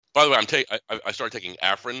By the way, I started taking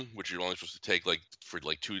Afrin, which you're only supposed to take like for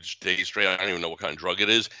like 2 days straight. I don't even know what kind of drug it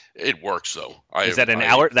is. It works though. Is that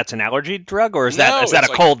I that's an allergy drug, or is no, that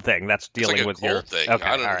a cold thing that's it's like dealing a with your? cold thing. Okay,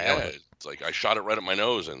 I all don't. right, I Yeah, wasn't. it's like I shot it right at my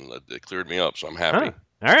nose and it cleared me up. So I'm Huh. happy.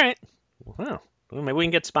 All right. Well, maybe we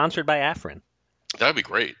can get sponsored by Afrin. That'd be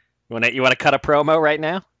great. You want to cut a promo right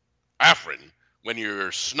now? Afrin, when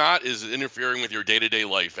your snot is interfering with your day-to-day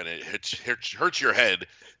life and it hurts your head,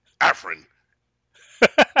 Afrin.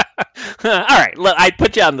 All right, look, I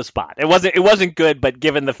put you on the spot. It wasn't good, but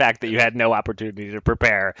given the fact that you had no opportunity to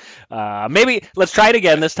prepare, maybe let's try it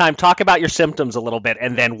again. This time, talk about your symptoms a little bit,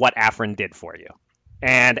 and then what Afrin did for you.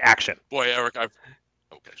 And action. Boy, Eric,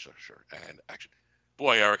 okay, sure, and action.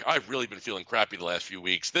 Boy, Eric, I've really been feeling crappy the last few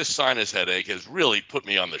weeks. This sinus headache has really put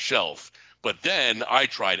me on the shelf. But then I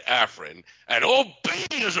tried Afrin, and oh,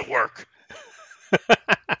 baby, does it work!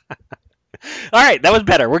 All right, that was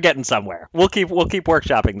better. We're getting somewhere. We'll keep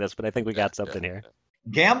workshopping this, but I think we got something here.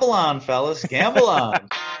 Gamble on, fellas. Gamble on.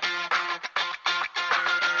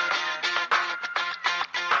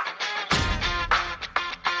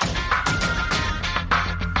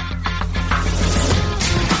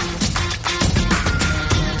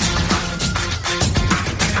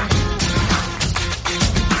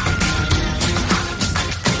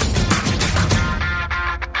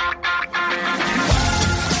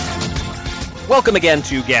 Welcome again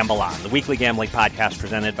to Gamble On, the weekly gambling podcast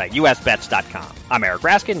presented by USBets.com. I'm Eric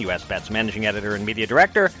Raskin, USBets managing editor and media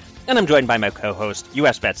director, and I'm joined by my co-host,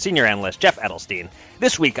 USBets senior analyst Jeff Edelstein.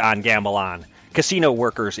 This week on Gamble On, casino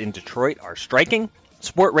workers in Detroit are striking,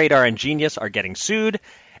 Sportradar and Genius are getting sued,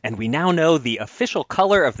 and we now know the official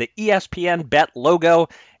color of the ESPN Bet logo,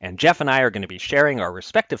 and Jeff and I are going to be sharing our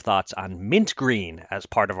respective thoughts on mint green as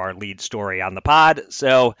part of our lead story on the pod.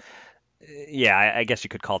 So, yeah, I guess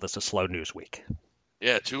you could call this a slow news week.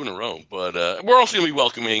 Yeah, 2 in a row. But we're also going to be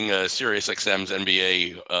welcoming SiriusXM's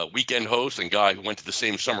NBA weekend host and guy who went to the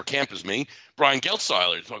same summer camp as me, Brian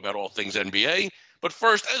Geltzeiler, to talk about all things NBA. But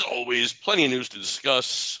first, as always, plenty of news to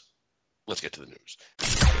discuss. Let's get to the news.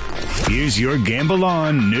 Here's your Gamble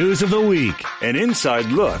On News of the Week, an inside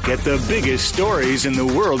look at the biggest stories in the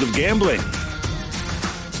world of gambling.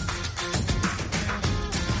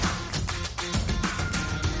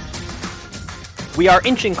 We are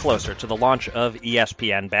inching closer to the launch of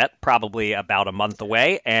ESPN Bet, probably about a month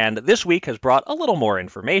away, and this week has brought a little more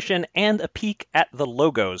information and a peek at the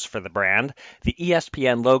logos for the brand. The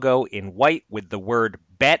ESPN logo in white with the word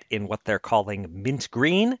bet in what they're calling mint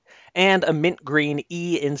green, and a mint green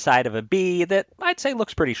E inside of a B that I'd say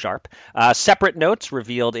looks pretty sharp. Separate notes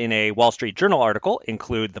revealed in a Wall Street Journal article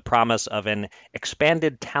include the promise of an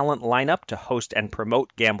expanded talent lineup to host and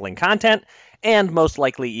promote gambling content, and most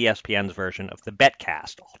likely ESPN's version of the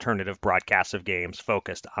BetCast, alternative broadcasts of games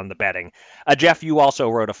focused on the betting. Jeff, you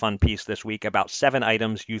also wrote a fun piece this week about 7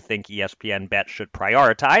 items you think ESPN Bet should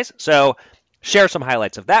prioritize. So share some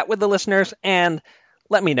highlights of that with the listeners, and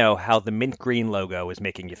let me know how the mint green logo is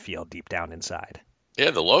making you feel deep down inside.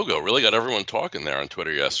 Yeah, the logo really got everyone talking there on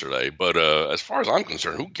Twitter yesterday. But as far as I'm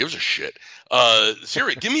concerned, who gives a shit?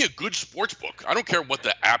 Siri, give me a good sports book. I don't care what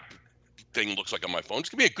the app thing looks like on my phone.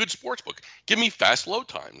 Just give me a good sports book. Give me fast load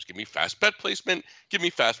times. Give me fast bet placement. Give me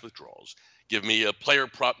fast withdrawals. Give me a player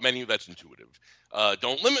prop menu that's intuitive.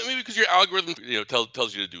 Don't limit me because your algorithm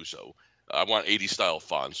tells you to do so. I want 80 style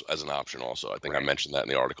fonts as an option also. I think I mentioned that in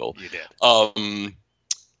the article. You did.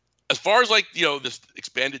 As far as this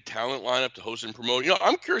expanded talent lineup to host and promote,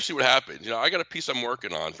 I'm curious to see what happens. I got a piece I'm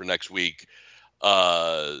working on for next week.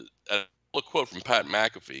 A quote from Pat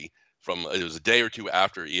McAfee. It was a day or two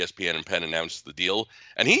after ESPN and Penn announced the deal,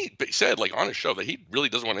 and he said, on his show, that he really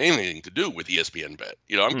doesn't want anything to do with ESPN Bet.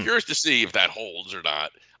 I'm curious to see if that holds or not.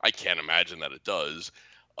 I can't imagine that it does.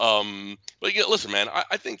 But listen, man,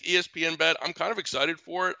 I think ESPN Bet, I'm kind of excited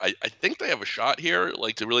for it. I think they have a shot here,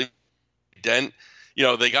 to really dent.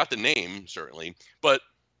 They got the name certainly, but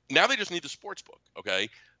now they just need the sports book. Okay.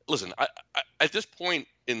 Listen, I at this point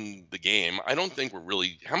in the game, I don't think we're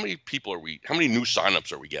really. How many new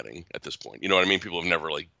signups are we getting at this point? You know what I mean? People have never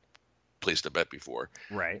placed a bet before,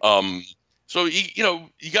 right? So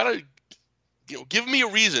you gotta give me a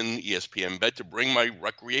reason, ESPN Bet, to bring my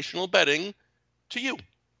recreational betting to you.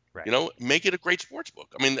 Right. Make it a great sports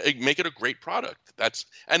book. I mean, make it a great product. It's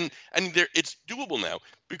doable now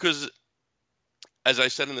because, as I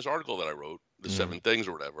said in this article that I wrote, the 7 things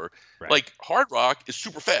or whatever, right. Hard Rock is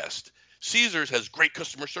super fast. Caesars has great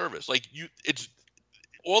customer service. It's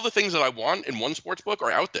all the things that I want in one sports book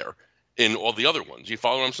are out there in all the other ones. You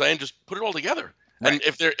follow what I'm saying? Just put it all together. Right. And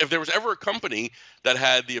if there was ever a company that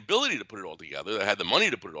had the ability to put it all together, that had the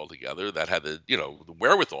money to put it all together, that had the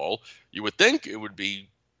wherewithal, you would think it would be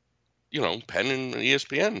Penn and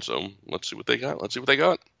ESPN. So let's see what they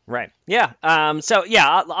got. Right. Yeah. So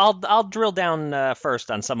yeah, I'll drill down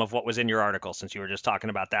first on some of what was in your article, since you were just talking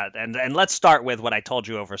about that, and let's start with what I told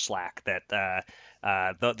you over Slack, that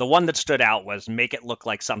the one that stood out was make it look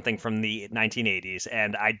like something from the 1980s,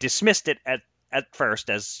 and I dismissed it at first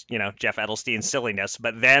as Jeff Edelstein's silliness,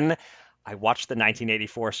 but then I watched the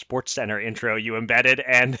 1984 SportsCenter intro you embedded,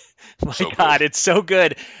 and my God, it's so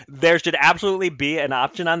good. There should absolutely be an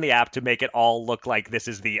option on the app to make it all look like this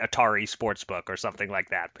is the Atari Sportsbook or something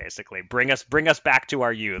like that. Basically, bring us back to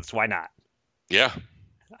our youths. Why not? Yeah.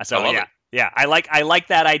 So yeah. It. Yeah, I like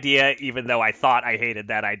that idea, even though I thought I hated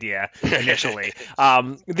that idea initially.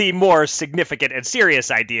 The more significant and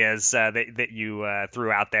serious ideas that you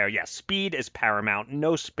threw out there, yes, speed is paramount.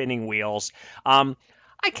 No spinning wheels.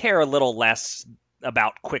 I care a little less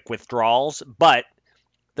about quick withdrawals, but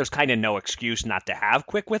there's kind of no excuse not to have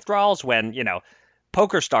quick withdrawals when,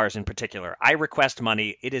 Poker Stars in particular, I request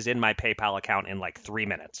money, it is in my PayPal account in like 3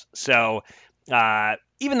 minutes. So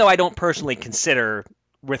even though I don't personally consider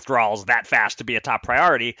withdrawals that fast to be a top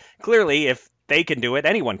priority, clearly if they can do it,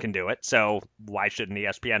 anyone can do it. So why shouldn't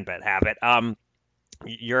ESPN Bet have it?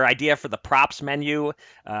 Your idea for the props menu,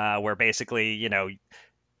 where basically,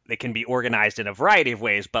 they can be organized in a variety of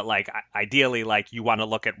ways, but ideally, you want to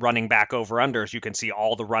look at running back over-unders, you can see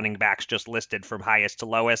all the running backs just listed from highest to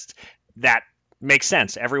lowest. That makes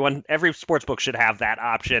sense. Every sportsbook should have that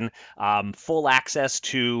option. Full access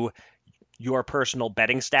to your personal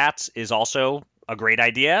betting stats is also a great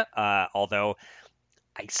idea, although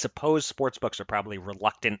I suppose sportsbooks are probably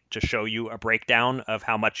reluctant to show you a breakdown of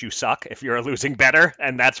how much you suck if you're a losing bettor,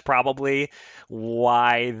 and that's probably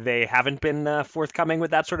why they haven't been forthcoming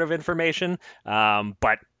with that sort of information.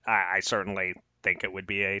 But I certainly think it would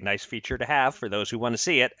be a nice feature to have for those who want to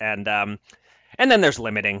see it. And then there's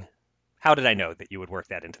limiting. How did I know that you would work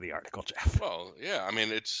that into the article, Jeff? Well, yeah, I mean,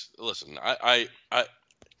 listen,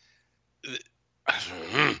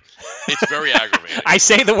 it's very aggravating. I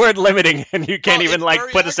say the word limiting, and you can't even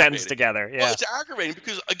put a sentence together. Yeah. Well, it's aggravating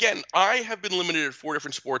because, again, I have been limited at 4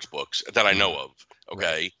 different sports books that I know of. Okay,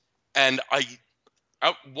 right. And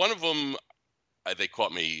one of them, they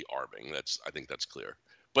caught me arbing. I think that's clear.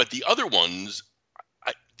 But the other ones,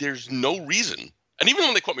 there's no reason. And even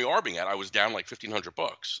when they caught me arbing I was down like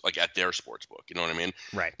 $1,500, at their sports book. You know what I mean?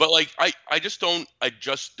 Right. But I just don't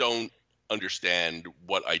understand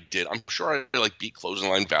what I did. I'm sure I beat closing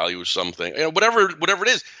line value or something, whatever it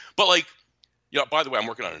is. But by the way, I'm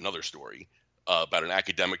working on another story about an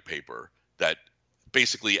academic paper that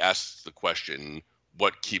basically asks the question,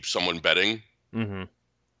 what keeps someone betting? Mm-hmm.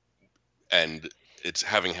 And it's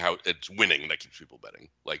winning that keeps people betting,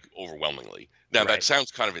 overwhelmingly. Now, That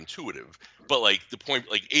sounds kind of intuitive, but the point,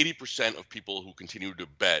 80% of people who continue to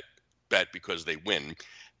bet because they win.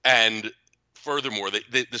 And furthermore,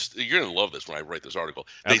 you're going to love this when I write this article.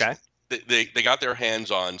 They got their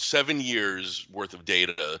hands on 7 years worth of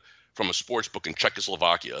data from a sports book in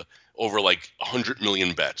Czechoslovakia over 100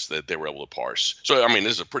 million bets that they were able to parse. So, I mean,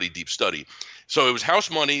 this is a pretty deep study. So it was house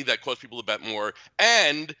money that caused people to bet more,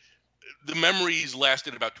 and the memories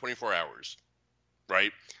lasted about 24 hours,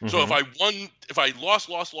 right? Mm-hmm. So if I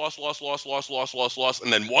lost,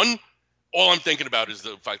 and then won, all I'm thinking about is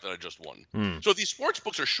the fact that I just won. Mm. So these sports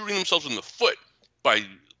books are shooting themselves in the foot by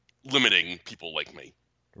limiting people like me.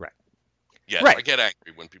 Right. Yes, right. I get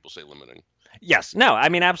angry when people say limiting. Yes. No, I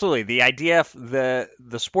mean, absolutely. The idea,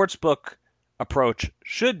 the sports book approach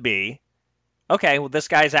should be, okay, well, this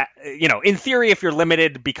guy's, in theory, if you're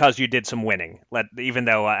limited because you did some winning, even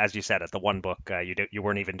though, as you said, at the one book, you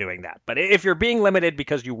weren't even doing that. But if you're being limited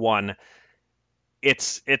because you won,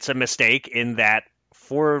 it's a mistake in that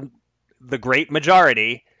for the great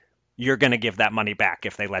majority, you're going to give that money back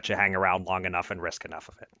if they let you hang around long enough and risk enough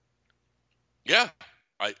of it. Yeah.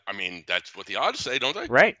 I mean, that's what the odds say, don't they?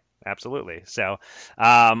 Right. Absolutely. So,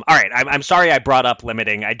 all right. I'm sorry I brought up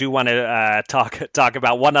limiting. I do want to talk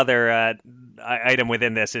about one other item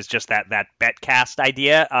within this, is just that BetCast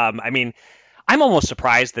idea. I mean, I'm almost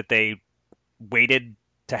surprised that they waited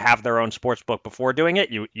to have their own sports book before doing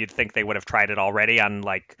it. You'd think they would have tried it already on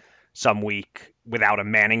some week without a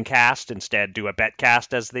Manning cast, instead do a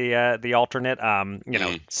BetCast as the alternate.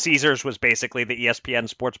 Caesars was basically the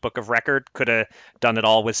ESPN sportsbook of record. Could have done it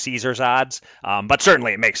all with Caesars odds, but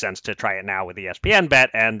certainly it makes sense to try it now with ESPN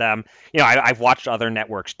Bet. And I've watched other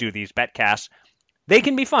networks do these BetCasts. They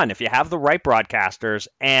can be fun if you have the right broadcasters,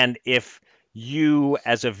 and if you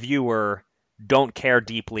as a viewer don't care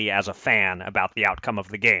deeply as a fan about the outcome of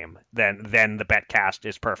the game, then the BetCast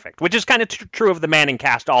is perfect, which is kind of true of the Manning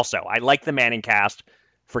cast also. I like the Manning cast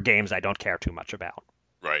for games I don't care too much about.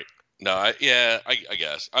 Right. No, I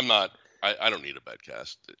guess. I'm not I don't need a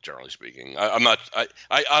betcast, generally speaking. I'm not.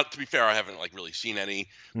 I to be fair, I haven't like really seen any.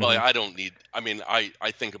 But like, I don't need. I mean,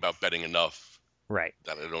 I think about betting enough. Right.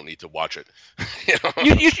 That I don't need to watch it.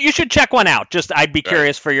 You should check one out. Just I'd be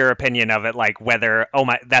curious Right. for your opinion of it, like whether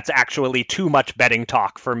that's actually too much betting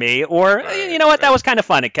talk for me, or Right, you know what, that right. was kind of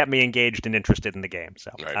fun. It kept me engaged and interested in the game.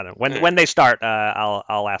 So Right. I don't know. Yeah. When they start,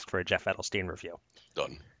 I'll ask for a Jeff Edelstein review.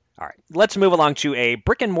 Done. All right, let's move along to a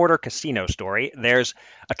brick and mortar casino story. There's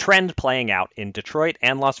a trend playing out in Detroit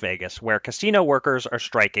and Las Vegas where casino workers are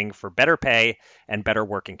striking for better pay and better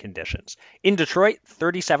working conditions. In Detroit,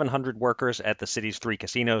 3,700 workers at the city's 3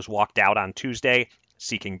 casinos walked out on Tuesday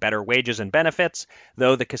seeking better wages and benefits,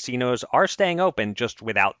 though the casinos are staying open just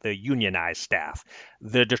without the unionized staff.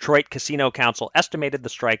 The Detroit Casino Council estimated the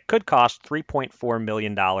strike could cost $3.4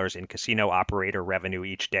 million in casino operator revenue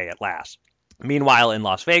each day it lasts. Meanwhile, in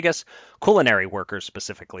Las Vegas, culinary workers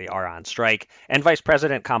specifically are on strike, and Vice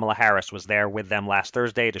President Kamala Harris was there with them last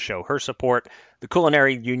Thursday to show her support. The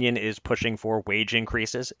culinary union is pushing for wage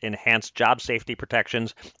increases, enhanced job safety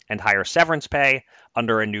protections, and higher severance pay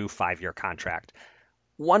under a new 5-year contract.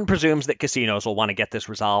 One presumes that casinos will want to get this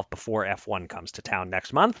resolved before F1 comes to town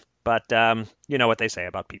next month, but you know what they say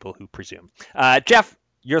about people who presume. Jeff,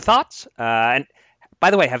 your thoughts? And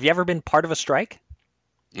by the way, have you ever been part of a strike?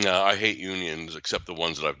 No, I hate unions except the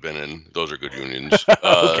ones that I've been in. Those are good unions.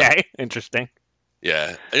 Okay, interesting.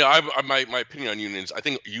 Yeah, my opinion on unions. I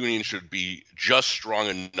think unions should be just strong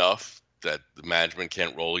enough that the management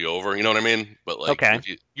can't roll you over. You know what I mean? But like Okay.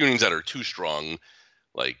 unions that are too strong,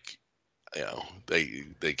 like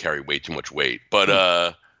they carry way too much weight.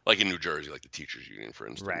 But like in New Jersey, like the teachers union, for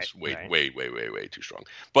instance, Right. way too strong.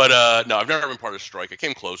 But no, I've never been part of a strike. I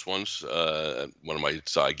came close once at one of my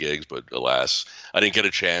side gigs, but alas, I didn't get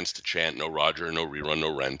a chance to chant "No Roger, no rerun,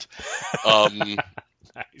 no rent."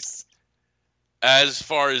 Nice. As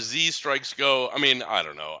far as these strikes go, I mean, I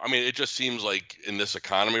don't know. I mean, it just seems like in this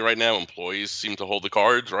economy right now, employees seem to hold the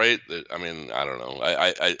cards, right? I mean, I don't know.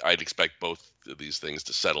 I'd expect both of these things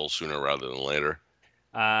to settle sooner rather than later.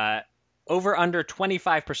 Over under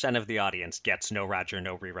 25% of the audience gets no Roger,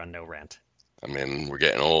 no rerun, no rent. I mean, we're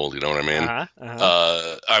getting old, you know what I mean?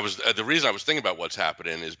 The reason I was thinking about what's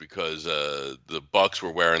happening is because the Bucks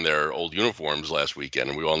were wearing their old uniforms last weekend,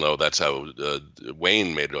 and we all know that's how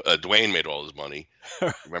Dwayne made all his money.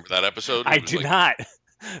 Remember that episode? I do not.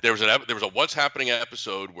 There was a What's Happening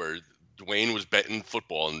episode where Dwayne was betting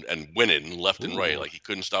football and winning left and right, like he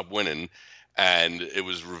couldn't stop winning. And it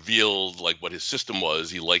was revealed like what his system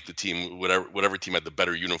was. He liked the team, whatever team had the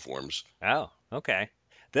better uniforms. Oh, okay.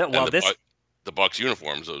 The Bucks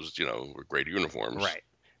uniforms, those were great uniforms. Right.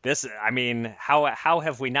 I mean, how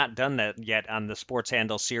have we not done that yet on the Sports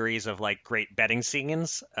Handle series of like great betting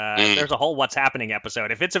scenes? There's a whole What's Happening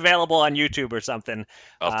episode. If it's available on YouTube or something,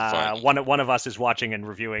 I'll have to find it. one of us is watching and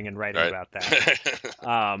reviewing and writing about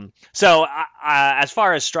that. So as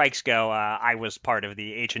far as strikes go, I was part of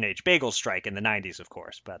the H&H Bagel strike in the 90s, of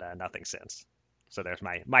course, but nothing since. So there's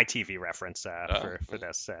my TV reference for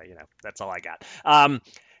this. That's all I got.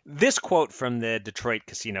 This quote from the Detroit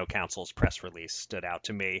Casino Council's press release stood out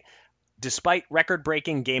to me. Despite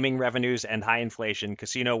record-breaking gaming revenues and high inflation,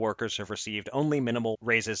 casino workers have received only minimal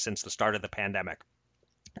raises since the start of the pandemic.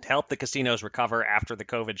 To help the casinos recover after the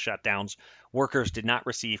COVID shutdowns, workers did not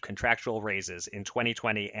receive contractual raises in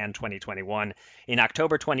 2020 and 2021. In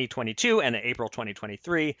October 2022 and April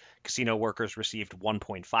 2023, casino workers received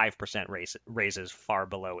 1.5% raises, far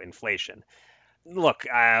below inflation. Look,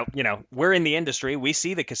 we're in the industry. We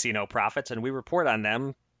see the casino profits and we report on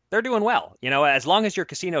them. They're doing well. As long as your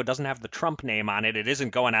casino doesn't have the Trump name on it, it isn't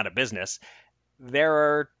going out of business. There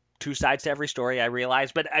are two sides to every story, I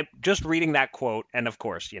realize, but just reading that quote, and of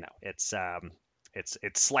course, it's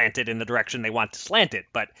slanted in the direction they want to slant it,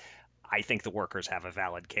 but I think the workers have a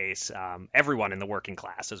valid case. Everyone in the working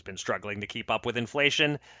class has been struggling to keep up with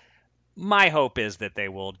inflation. My hope is that they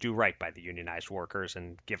will do right by the unionized workers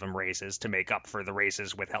and give them raises to make up for the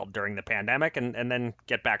raises withheld during the pandemic and then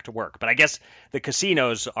get back to work. But I guess the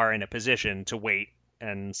casinos are in a position to wait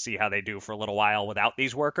and see how they do for a little while without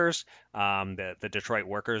these workers. The Detroit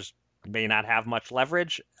workers may not have much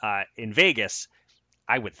leverage. In Vegas,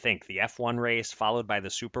 I would think the F1 race followed by the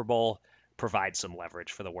Super Bowl provides some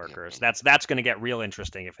leverage for the workers. That's going to get real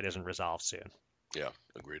interesting if it isn't resolved soon. Yeah,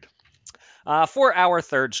 agreed. For our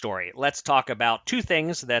third story, let's talk about two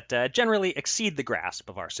things that generally exceed the grasp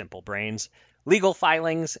of our simple brains: legal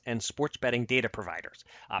filings, and sports betting data providers.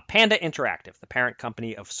 Panda Interactive, the parent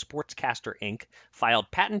company of Sportscaster Inc.,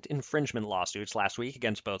 filed patent infringement lawsuits last week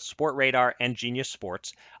against both Sportradar and Genius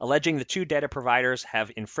Sports, alleging the two data providers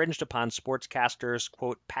have infringed upon Sportscaster's,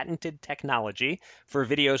 quote, patented technology for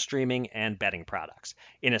video streaming and betting products.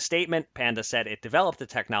 In a statement, Panda said it developed the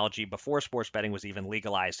technology before sports betting was even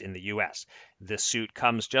legalized in the U.S. This suit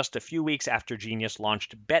comes just a few weeks after Genius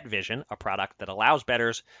launched BetVision, a product that allows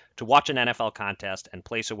bettors to watch an NFL contest and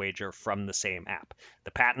place a wager from the same app.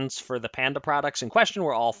 The patents for the Panda products in question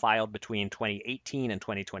were all filed between 2018 and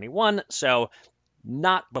 2021, so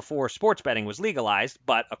not before sports betting was legalized,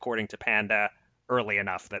 but according to Panda, early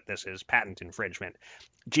enough that this is patent infringement.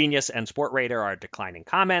 Genius and Sportradar are declining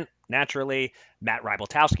comment. Naturally, Matt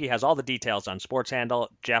Rybaltowski has all the details on Sports Handle.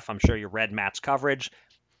 Jeff, I'm sure you read Matt's coverage.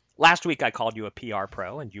 Last week, I called you a PR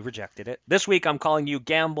pro, and you rejected it. This week, I'm calling you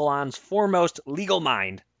Gamble On's foremost legal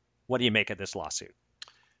mind. What do you make of this lawsuit?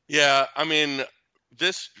 Yeah, I mean,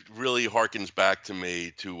 this really harkens back to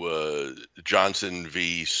me to Johnson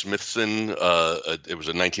v. Smithson. It was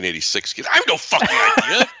a 1986 case. I have no fucking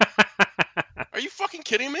idea. Are you fucking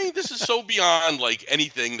kidding me? This is so beyond like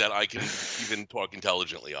anything that I can even talk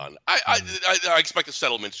intelligently on. I expect a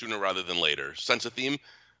settlement sooner rather than later. Sense a theme?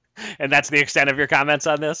 And that's the extent of your comments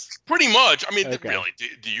on this? Pretty much. I mean, Okay. really,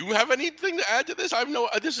 do you have anything to add to this?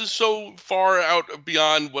 This is so far out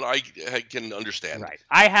beyond what I can understand. Right.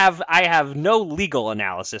 I have no legal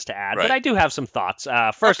analysis to add, but Right. I do have some thoughts.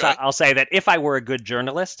 First, Okay. I'll say that if I were a good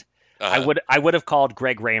journalist, Uh-huh. I would have called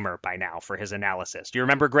Greg Raymer by now for his analysis. Do you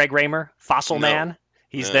remember Greg Raymer? Fossil No. Man?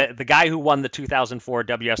 He's No. the guy who won the 2004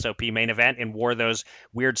 WSOP main event and wore those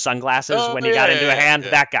weird sunglasses Oh, when he yeah, got into yeah, a hand. yeah,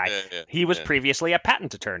 that guy. yeah, He was yeah. previously a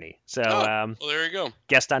patent attorney. So Well, there you go.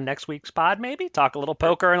 guest on next week's pod, maybe talk a little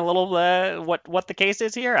poker and a little what the case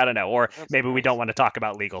is here. I don't know, or maybe we don't want to talk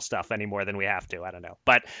about legal stuff any more than we have to. I don't know,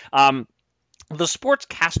 but the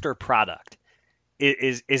Sportscaster product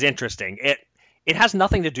is interesting. It has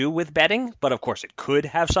nothing to do with betting, but of course it could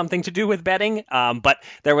have something to do with betting. But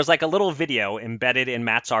there was like a little video embedded in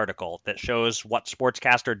Matt's article that shows what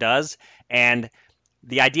Sportscaster does, and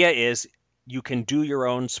the idea is you can do your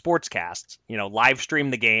own sportscasts, live stream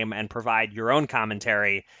the game and provide your own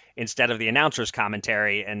commentary instead of the announcer's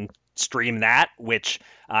commentary and stream that, which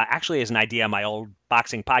actually is an idea my old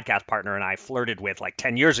boxing podcast partner and I flirted with like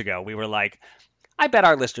 10 years ago. We were like, I bet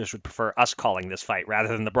our listeners would prefer us calling this fight rather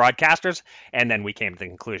than the broadcasters. And then we came to the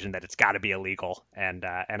conclusion that it's got to be illegal. And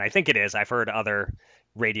I think it is. I've heard other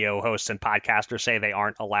radio hosts and podcasters say they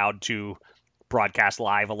aren't allowed to broadcast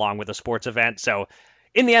live along with a sports event. So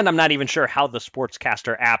in the end, I'm not even sure how the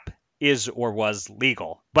Sportscaster app is or was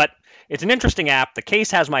legal. But it's an interesting app. The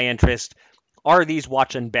case has my interest. Are these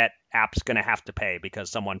watch and bet apps going to have to pay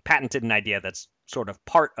because someone patented an idea that's sort of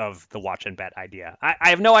part of the watch and bet idea? I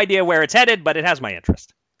have no idea where it's headed, but it has my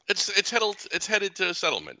interest. It's headed to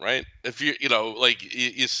settlement, right? If you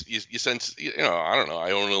sense, I don't know.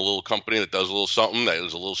 I own a little company that does a little something that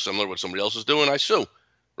is a little similar to what somebody else is doing. I sue,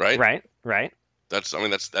 right? Right. That's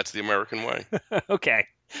the American way. Okay.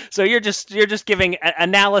 So you're just giving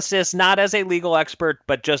analysis not as a legal expert,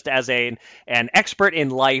 but just as an expert in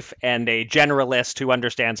life and a generalist who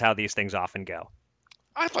understands how these things often go.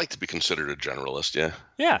 I'd like to be considered a generalist, yeah.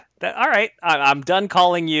 Yeah. All right. I'm done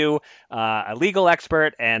calling you a legal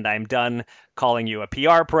expert, and I'm done calling you a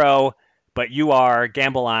PR pro, but you are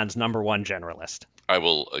Gamble On's number one generalist. I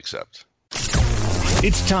will accept.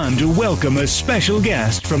 It's time to welcome a special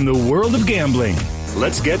guest from the world of gambling.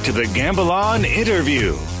 Let's get to the Gamble On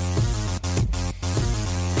interview.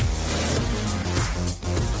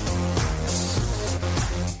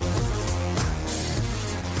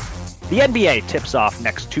 The NBA tips off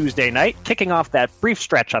next Tuesday night, kicking off that brief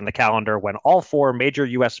stretch on the calendar when all four major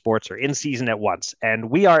U.S. sports are in season at once. And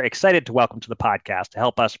we are excited to welcome to the podcast to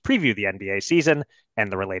help us preview the NBA season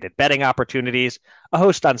and the related betting opportunities, a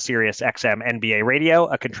host on Sirius XM NBA Radio,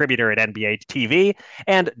 a contributor at NBA TV,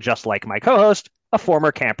 and just like my co-host, a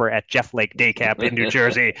former camper at Jeff Lake Day Camp in New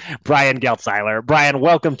Jersey, Brian Geltzeiler. Brian,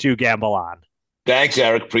 welcome to Gamble On. Thanks,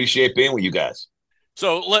 Eric. Appreciate being with you guys.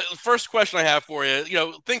 So, first question I have for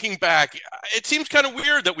you, thinking back, it seems kind of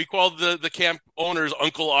weird that we called the camp owners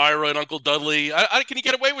Uncle Ira and Uncle Dudley. Can you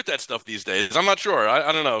get away with that stuff these days? I'm not sure.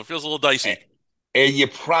 I don't know. It feels a little dicey. And you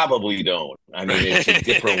probably don't. I mean, it's a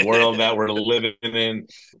different world that we're living in.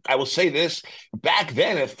 I will say this: back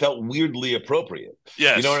then, it felt weirdly appropriate. You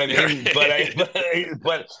know Yes. what I mean?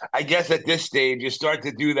 But I guess at this stage, you start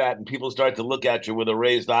to do that, and people start to look at you with a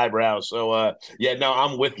raised eyebrow. So, yeah, no,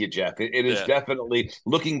 I'm with you, Jeff. It is Yeah. definitely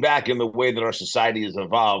looking back in the way that our society has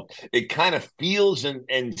evolved. It kind of feels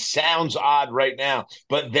and sounds odd right now,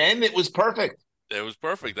 but then it was perfect. It was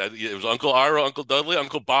perfect. It was Uncle Ira, Uncle Dudley,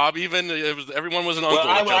 Uncle Bob. Even everyone was an Well,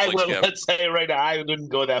 uncle at I Chelsea will Camp. let's say right now, I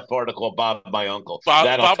wouldn't go that far to call Bob my uncle. Bob,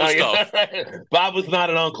 That I'll Bob was tell you. tough. Bob was not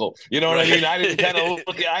an uncle. You know what I mean? I didn't kind Right.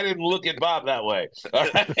 of I didn't look at Bob that way. All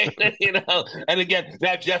right, And again,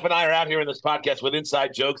 now Jeff and I are out here in this podcast with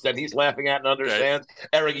inside jokes that he's laughing at and Right. understands.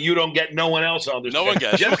 Eric, you don't get. No one else understands. No one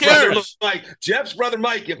gets. Who Jeff's brother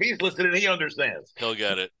Mike, if he's listening, he understands. He'll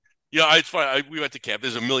get it. Yeah, it's fine. We went to camp.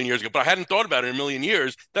 This is a million years ago, but I hadn't thought about it in a million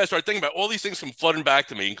years. Then I started thinking about all these things come flooding back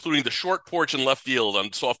to me, including the short porch in left field on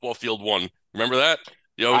softball field 1. Remember that?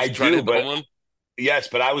 You always I try to do, hit the home but run? yes,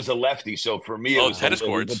 but I was a lefty, so for me Oh, tennis it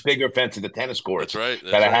was courts. a bigger fence in the tennis courts That's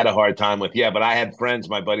right. that I had a hard time with. Yeah, but I had friends,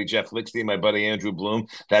 my buddy Jeff Lickstein, my buddy Andrew Bloom,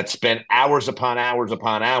 that spent hours upon hours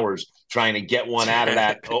upon hours trying to get one out of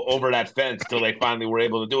that over that fence till they finally were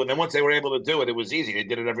able to do it. And then once they were able to do it, it was easy. They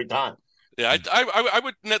did it every time. Yeah, I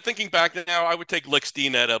would, thinking back now, I would take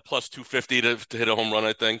Lickstein at a plus 250 to hit a home run,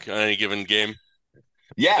 I think, on any given game.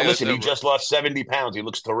 Yeah, listen, he just lost 70 pounds. He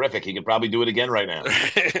looks terrific. He could probably do it again right now.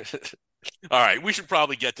 All right, we should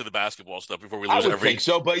probably get to the basketball stuff before we lose I would think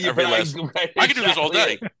so, but every last. I could do this all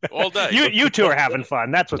day, all day. You two are having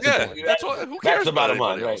fun. That's what's important. That's all. Who cares That's the bottom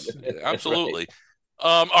line, right? Absolutely.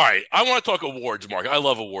 Right. All right, I want to talk awards market. I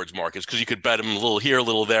love awards markets because you could bet them a little here, a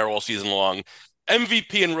little there all season long.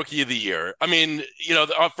 MVP and Rookie of the Year. I mean,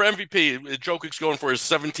 for MVP, Jokic's going for his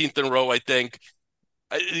 17th in a row, I think.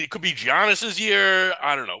 It could be Giannis's year.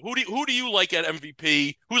 I don't know. Who do you like at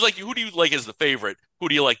MVP? Who do you like as the favorite? Who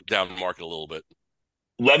do you like down the market a little bit?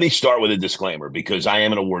 Let me start with a disclaimer because I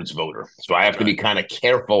am an awards voter. So I have to be kind of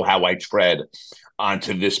careful how I tread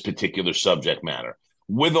onto this particular subject matter.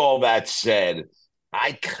 With all that said,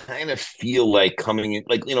 I kind of feel like coming in,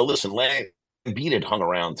 listen, Embiid had hung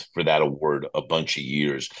around for that award a bunch of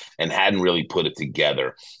years and hadn't really put it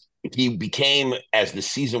together. He became, as the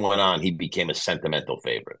season went on, he became a sentimental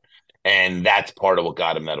favorite. And that's part of what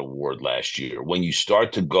got him that award last year. When you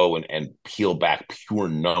start to go and peel back pure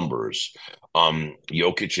numbers,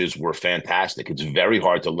 Jokic's were fantastic. It's very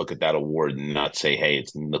hard to look at that award and not say, hey,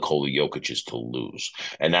 it's Nikola Jokic's to lose.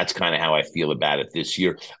 And that's kind of how I feel about it this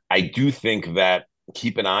year. I do think that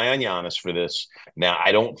keep an eye on Giannis for this. Now,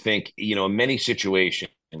 I don't think, in many situations,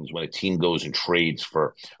 when a team goes and trades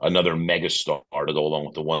for another megastar to go along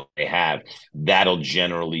with the one they have, that'll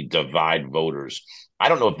generally divide voters. I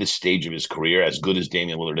don't know if this stage of his career, as good as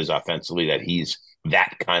Damian Lillard is offensively, that he's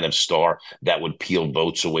that kind of star that would peel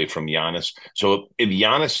votes away from Giannis. So if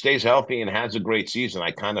Giannis stays healthy and has a great season,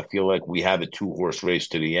 I kind of feel like we have a 2-horse race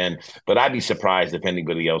to the end. But I'd be surprised if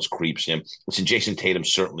anybody else creeps in. Listen, Jason Tatum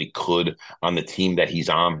certainly could on the team that he's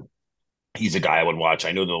on. He's a guy I would watch.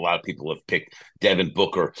 I know that a lot of people have picked Devin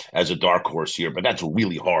Booker as a dark horse here, but that's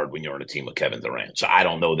really hard when you're on a team with Kevin Durant. So I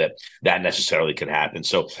don't know that necessarily could happen.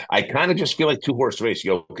 So I kind of just feel like 2-horse race,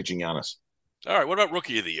 Jokic and Giannis. All right, what about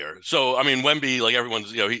Rookie of the Year? So, I mean, Wemby, like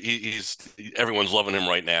everyone's, everyone's loving him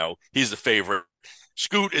right now. He's the favorite.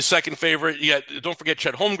 Scoot is second favorite. Don't forget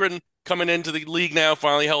Chet Holmgren coming into the league now,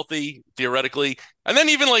 finally healthy, theoretically. And then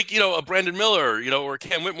even a Brandon Miller, or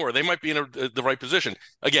Cam Whitmore, they might be in the right position.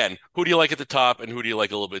 Again, who do you like at the top and who do you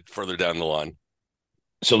like a little bit further down the line?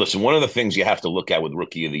 So listen, one of the things you have to look at with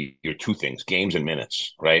Rookie of the Year, 2 things, games and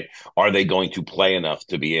minutes, right? Are they going to play enough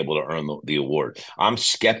to be able to earn the award? I'm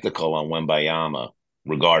skeptical on Wembanyama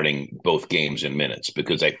regarding both games and minutes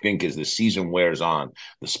because I think as the season wears on,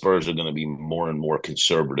 the Spurs are going to be more and more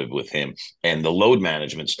conservative with him. And the load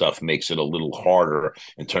management stuff makes it a little harder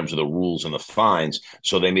in terms of the rules and the fines.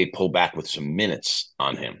 So they may pull back with some minutes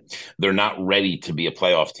on him. They're not ready to be a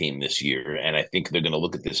playoff team this year. And I think they're going to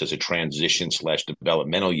look at this as a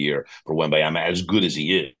transition/developmental year for Wembanyama, as good as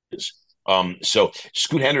he is. So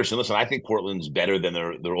Scoot Henderson, listen, I think Portland's better than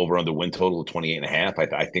their over-under win total of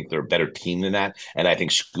 28.5. I think they're a better team than that. And I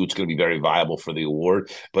think Scoot's going to be very viable for the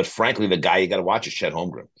award. But frankly, the guy you got to watch is Chet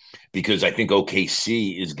Holmgren because I think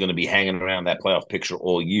OKC is going to be hanging around that playoff picture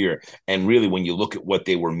all year. And really, when you look at what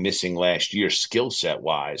they were missing last year, skill set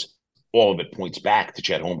wise, all of it points back to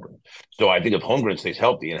Chet Holmgren. So I think if Holmgren stays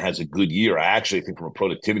healthy and has a good year, I actually think from a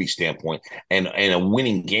productivity standpoint and a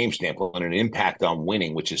winning game standpoint and an impact on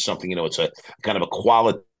winning, which is something, it's a kind of a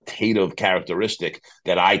quantitative characteristic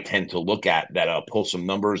that I tend to look at that pull some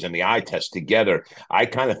numbers and the eye test together, I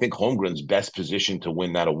kind of think Holmgren's best positioned to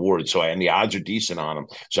win that award. So, and the odds are decent on him.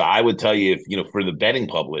 So I would tell you, if for the betting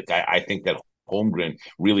public, I think that Holmgren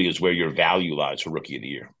really is where your value lies for Rookie of the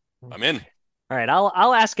Year. I'm in. All right,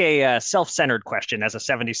 I'll ask a self-centered question as a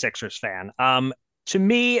 76ers fan. To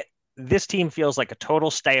me, this team feels like a total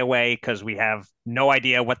stay away because we have no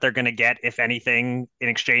idea what they're going to get, if anything, in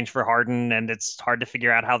exchange for Harden, and it's hard to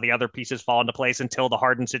figure out how the other pieces fall into place until the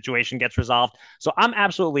Harden situation gets resolved. So I'm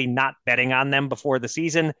absolutely not betting on them before the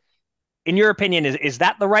season. In your opinion, is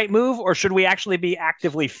that the right move, or should we actually be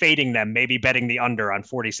actively fading them, maybe betting the under on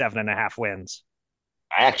 47.5 wins?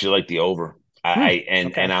 I actually like the over. Okay.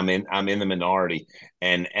 And I'm in the minority,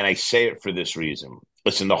 and I say it for this reason.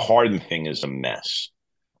 Listen, the Harden thing is a mess,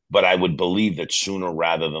 but I would believe that sooner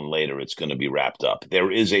rather than later it's going to be wrapped up.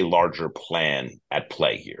 There is a larger plan at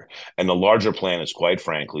play here, and the larger plan is, quite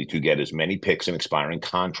frankly, to get as many picks and expiring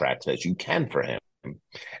contracts as you can for him.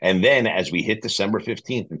 And then as we hit December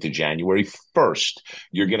 15th into January 1st,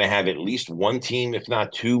 you're going to have at least one team, if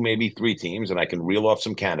not two, maybe three teams. And I can reel off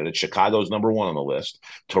some candidates. Chicago's number one on the list.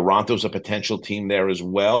 Toronto's a potential team there as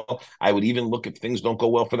well. I would even look if things don't go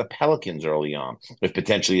well for the Pelicans early on, if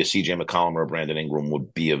potentially a CJ McCollum or a Brandon Ingram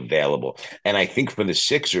would be available. And I think for the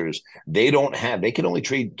Sixers, they can only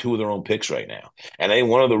trade two of their own picks right now. And I think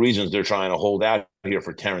one of the reasons they're trying to hold out here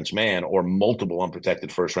for Terrence Mann or multiple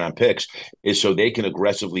unprotected first-round picks is so they can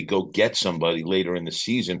aggressively go get somebody later in the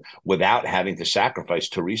season without having to sacrifice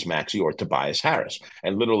Tyrese Maxey or Tobias Harris,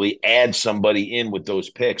 and literally add somebody in with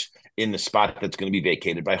those picks in the spot that's going to be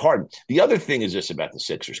vacated by Harden. The other thing is this about the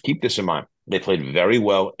Sixers. Keep this in mind. They played very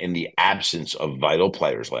well in the absence of vital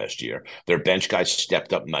players last year. Their bench guys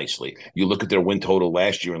stepped up nicely. You look at their win total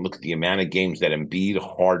last year and look at the amount of games that Embiid,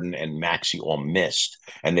 Harden, and Maxey all missed,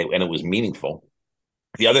 and it was meaningful.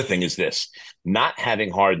 The other thing is this: not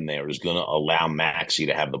having Harden there is going to allow Maxey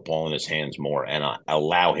to have the ball in his hands more and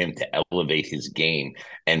allow him to elevate his game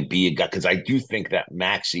and be a guy. Because I do think that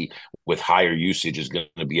Maxey, with higher usage, is going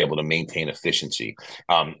to be able to maintain efficiency.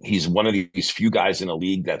 He's one of these few guys in a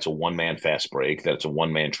league that's a one-man fast break, that's a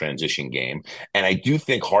one-man transition game. And I do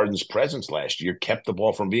think Harden's presence last year kept the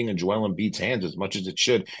ball from being in Joel Embiid's hands as much as it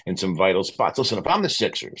should in some vital spots. Listen, if I'm the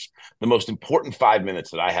Sixers, the most important 5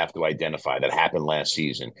 minutes that I have to identify that happened last season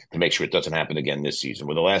to make sure it doesn't happen again this season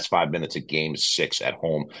were the last 5 minutes of Game 6 at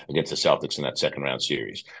home against the Celtics in that second-round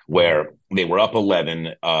series, where they were up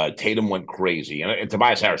 11. Tatum went crazy. And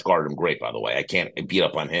Tobias Harris guarded him great, by the way. I can't beat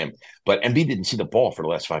up on him. But Embiid didn't see the ball for the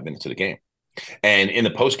last 5 minutes of the game. And in the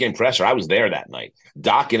post-game presser, I was there that night.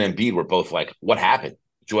 Doc and Embiid were both like, what happened?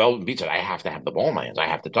 Joel Embiid said, I have to have the ball in my hands. I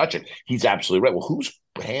have to touch it. He's absolutely right. Well, whose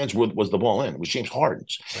hands was the ball in? It was James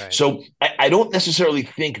Harden's. Right. So I don't necessarily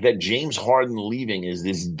think that James Harden leaving is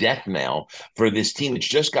this death knell for this team. It's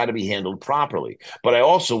just got to be handled properly. But I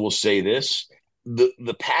also will say this: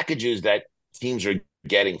 the packages that teams are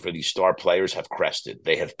getting for these star players have crested.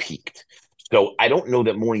 They have peaked. So I don't know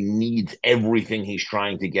that Morey needs everything he's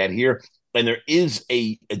trying to get here. And there is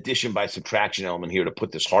a addition by subtraction element here to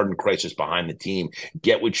put this Harden crisis behind the team,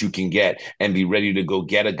 get what you can get, and be ready to go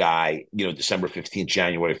get a guy, December 15th,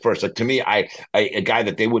 January 1st. Like, to me, a guy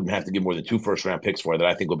that they wouldn't have to give more than 2 first-round picks for that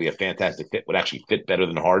I think would be a fantastic fit, would actually fit better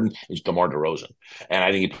than Harden, is DeMar DeRozan. And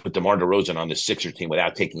I think you put DeMar DeRozan on the Sixers team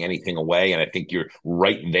without taking anything away, and I think you're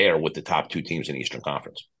right there with the top 2 teams in the Eastern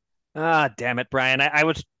Conference. Damn it, Brian.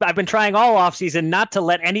 I've been trying all offseason not to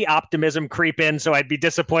let any optimism creep in, so I'd be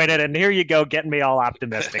disappointed. And here you go, getting me all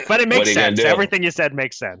optimistic. But it makes sense. Everything you said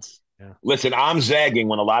makes sense. Yeah. Listen, I'm zagging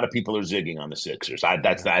when a lot of people are zigging on the Sixers. I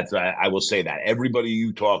will say that. Everybody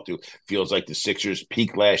you talk to feels like the Sixers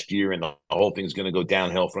peaked last year and the whole thing's going to go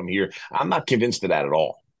downhill from here. I'm not convinced of that at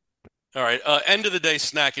all. All right. End of the day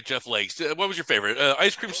snack at Jeff Lakes. What was your favorite?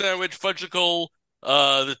 Ice cream sandwich, fudgicle,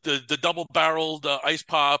 the double-barreled ice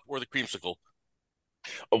pop, or the creamsicle?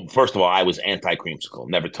 Oh, first of all, I was anti-creamsicle.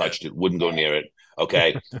 Never touched it. Wouldn't go near it.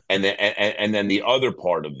 Okay. and then the other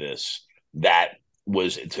part of this that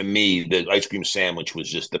was, to me, the ice cream sandwich was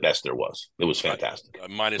just the best there was. It was fantastic.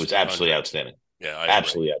 It was absolutely outstanding. Yeah,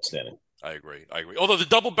 absolutely outstanding. I agree. Although the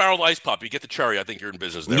double-barreled ice pop, you get the cherry, I think you're in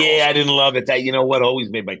business there. Yeah, also. I didn't love it. That, you know what,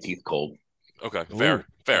 always made my teeth cold. Okay, fair.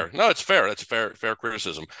 No, it's fair. That's fair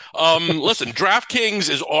criticism. Listen, DraftKings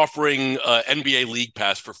is offering NBA League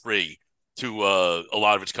Pass for free to a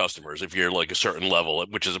lot of its customers if you're like a certain level,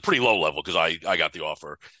 which is a pretty low level because I got the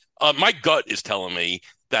offer. My gut is telling me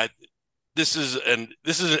that this is an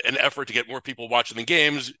effort to get more people watching the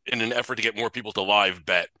games and an effort to get more people to live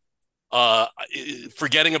bet.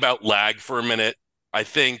 Forgetting about lag for a minute, I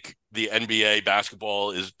think the NBA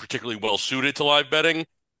basketball is particularly well suited to live betting.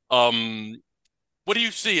 What do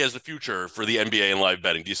you see as the future for the NBA and live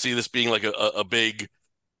betting? Do you see this being like a big,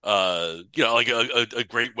 like a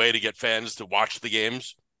great way to get fans to watch the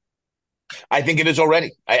games? I think it is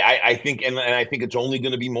already. I think, and I think it's only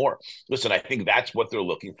going to be more. Listen, I think that's what they're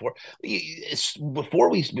looking for.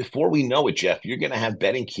 Before we know it, Jeff, you're going to have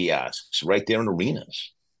betting kiosks right there in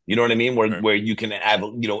arenas. You know what I mean? Where you can have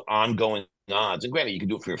ongoing odds. And granted, you can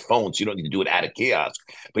do it from your phone, so you don't need to do it at a kiosk.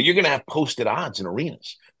 But you're going to have posted odds in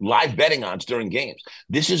arenas, live betting odds during games.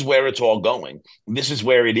 This is where it's all going. This is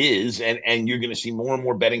where it is, and you're going to see more and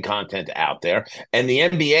more betting content out there. And the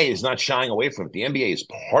NBA is not shying away from it. The NBA is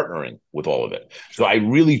partnering with all of it. So I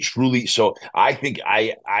really, truly, so I think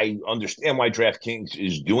I understand why DraftKings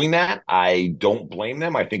is doing that. I don't blame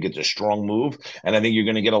them. I think it's a strong move, and I think you're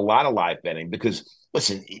going to get a lot of live betting because,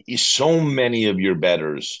 listen, so many of your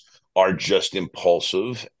bettors are just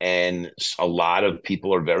impulsive, and a lot of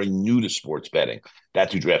people are very new to sports betting.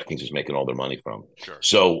 That's who DraftKings is making all their money from. Sure.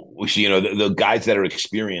 So we see, the guys that are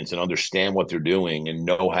experienced and understand what they're doing and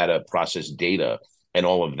know how to process data and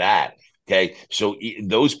all of that. Okay, so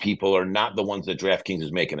those people are not the ones that DraftKings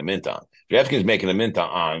is making a mint on. DraftKings is making a mint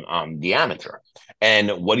on the amateur.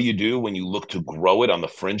 And what do you do when you look to grow it on the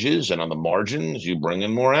fringes and on the margins? You bring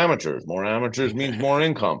in more amateurs. More amateurs means more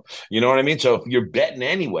income. You know what I mean? So if you're betting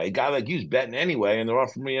anyway, a guy like you's betting anyway, and they're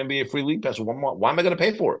offering me NBA free league pass, why am I going to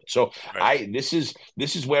pay for it? So this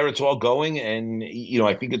is where it's all going, and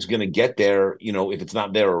I think it's going to get there. If it's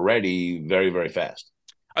not there already, very, very fast.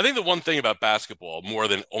 I think the one thing about basketball, more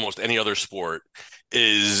than almost any other sport,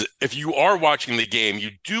 is if you are watching the game,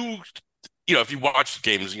 you do, if you watch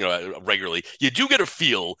games, regularly, you do get a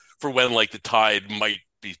feel for when like the tide might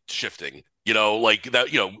be shifting. Like that,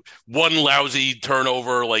 one lousy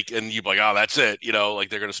turnover, and you're like, oh, that's it. Like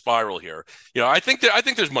they're going to spiral here. I think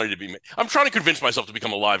there's money to be made. I'm trying to convince myself to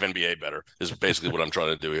become a live NBA bettor is basically what I'm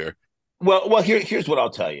trying to do here. Well, here's what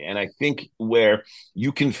I'll tell you. And I think where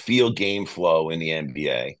you can feel game flow in the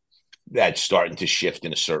NBA, that's starting to shift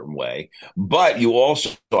in a certain way. But you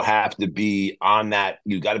also have to be on that.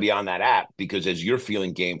 You got to be on that app, because as you're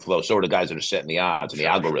feeling game flow, so are the guys that are setting the odds and the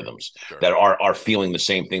algorithms that are feeling the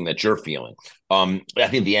same thing that you're feeling. I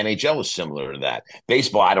think the NHL is similar to that.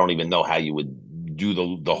 Baseball, I don't even know how you would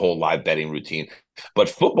do the whole live betting routine. But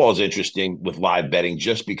football is interesting with live betting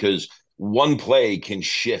just because one play can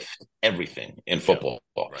shift everything in football.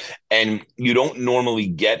 Yeah, right. And you don't normally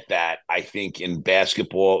get that, I think, in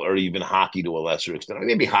basketball or even hockey to a lesser extent.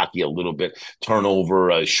 Maybe hockey a little bit. Turnover,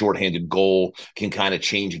 a shorthanded goal can kind of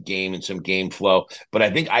change a game and some game flow. But I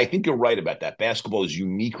think you're right about that. Basketball is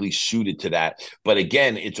uniquely suited to that. But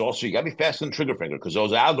again, it's also, you got to be fast on the trigger finger, because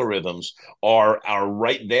those algorithms are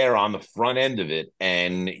right there on the front end of it.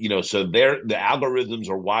 And, so the algorithms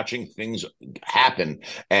are watching things happen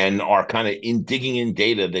and are kind of digging in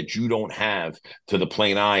data that you don't have to the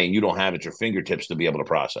plain eye, and you don't have at your fingertips to be able to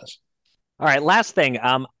process. All right, last thing.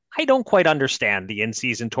 I don't quite understand the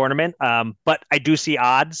in-season tournament, but I do see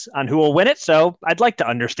odds on who will win it, so I'd like to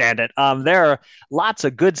understand it. There are lots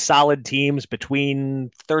of good, solid teams between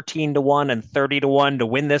 13-1 and 30-1 to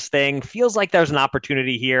win this thing. Feels like there's an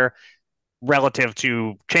opportunity here relative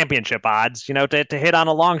to championship odds, to hit on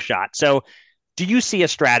a long shot. So do you see a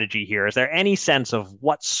strategy here? Is there any sense of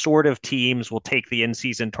what sort of teams will take the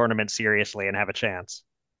in-season tournament seriously and have a chance?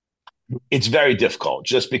 It's very difficult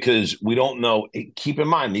just because we don't know. Keep in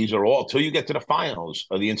mind, these are all, till you get to the finals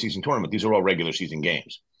of the in-season tournament, these are all regular season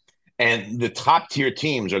games. And the top tier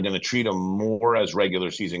teams are going to treat them more as regular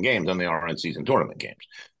season games than they are in-season tournament games,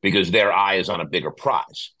 because their eye is on a bigger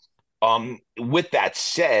prize. With that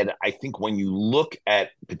said, I think when you look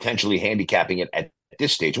at potentially handicapping it at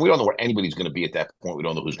this stage, we don't know where anybody's going to be at that point. We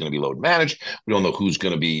don't know who's going to be load managed. We don't know who's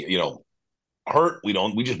going to be, hurt. We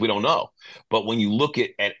don't know. But when you look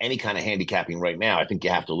at any kind of handicapping right now, I think you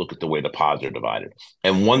have to look at the way the pods are divided.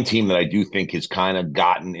 And one team that I do think has kind of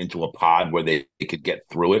gotten into a pod where they could get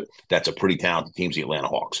through it, that's a pretty talented team, is the Atlanta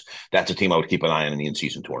Hawks. That's a team I would keep an eye on in the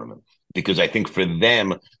in-season tournament, because I think for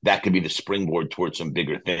them, that could be the springboard towards some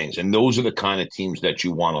bigger things. And those are the kind of teams that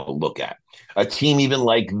you want to look at. A team even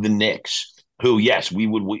like the Knicks, who, yes, we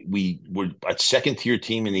were a second-tier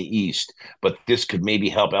team in the East, but this could maybe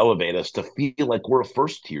help elevate us to feel like we're a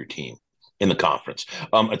first-tier team in the conference.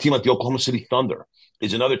 A team like the Oklahoma City Thunder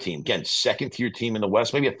is another team. Again, second-tier team in the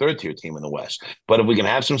West, maybe a third-tier team in the West. But if we can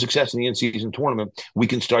have some success in the in-season tournament, we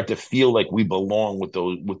can start to feel like we belong with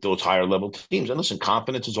those higher-level teams. And listen,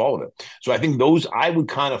 confidence is all of it. So I think I would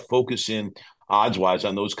kind of focus in odds-wise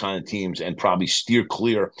on those kind of teams and probably steer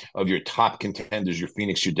clear of your top contenders, your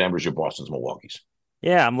Phoenix, your Denvers, your Bostons, Milwaukee's.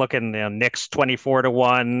 Yeah, I'm looking, Knicks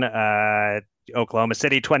 24-1, Oklahoma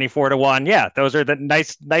City 24-1. Yeah, those are the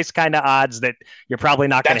nice kind of odds that you're probably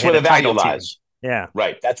not going to hit. That's where the value team. lies. Yeah,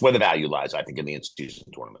 right. That's where the value lies, I think, in the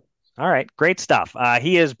in-season tournament. All right, great stuff.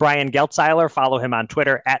 He is Brian Geltzeiler. Follow him on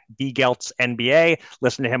Twitter at @BGeltzNBA.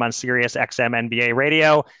 Listen to him on Sirius XM NBA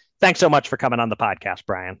Radio. Thanks so much for coming on the podcast,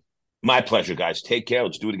 Brian. My pleasure, guys. Take care.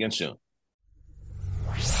 Let's do it again soon.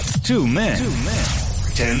 Two men.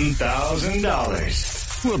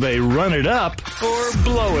 $10,000. Will they run it up or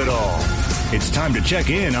blow it all? It's time to check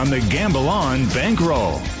in on the Gamble On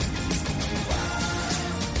bankroll.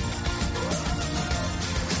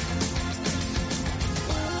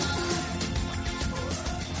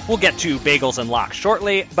 We'll get to bagels and locks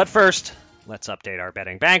shortly, but first, let's update our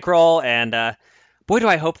betting bankroll. And boy, do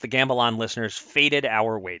I hope the Gamble On listeners faded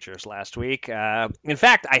our wagers last week. In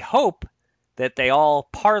fact, I hope that they all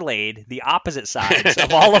parlayed the opposite sides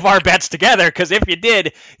of all of our bets together, because if you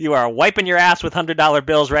did, you are wiping your ass with $100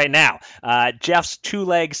 bills right now. Jeff's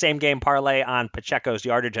two-leg same-game parlay on Pacheco's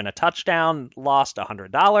yardage and a touchdown lost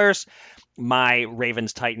 $100. My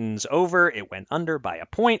Ravens-Titans over, it went under by a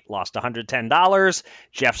point, lost $110.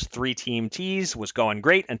 Jeff's three-team tease was going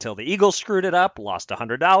great until the Eagles screwed it up, lost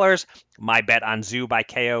 $100. My bet on Zoo by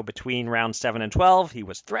KO between rounds 7 and 12, he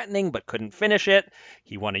was threatening but couldn't finish it.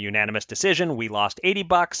 He won a unanimous decision. We lost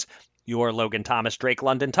 $80. Your Logan Thomas Drake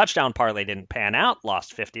London touchdown parlay didn't pan out,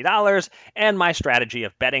 lost $50. And my strategy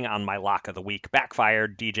of betting on my lock of the week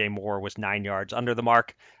backfired. DJ Moore was 9 yards under the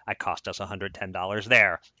mark. I cost us $110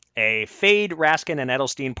 there. A fade Raskin and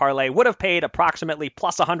Edelstein parlay would have paid approximately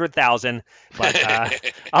plus $100,000,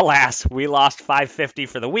 but alas, we lost $550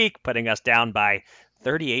 for the week, putting us down by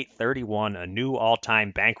 38-31, a new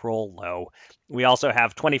all-time bankroll low. We also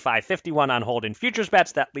have $25.51 on hold in futures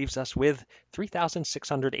bets. That leaves us with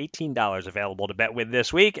 $3,618 available to bet with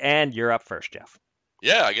this week, and you're up first, Jeff.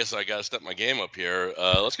 Yeah, I guess I got to step my game up here.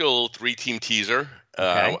 Let's go a little three-team teaser.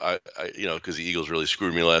 Okay. Because the Eagles really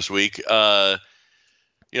screwed me last week.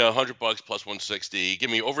 $100 plus 160. Give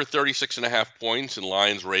me over 36.5 points in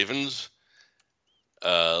Lions Ravens.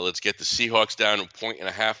 Let's get the Seahawks down to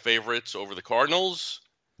 1.5 favorites over the Cardinals.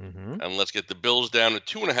 Mm-hmm. And let's get the Bills down to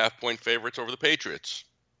 2.5 point favorites over the Patriots.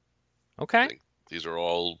 Okay. I think these are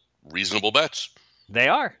all reasonable bets. They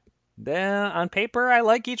are. On paper, I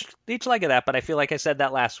like each leg of that, but I feel like I said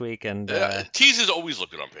that last week. And teases always look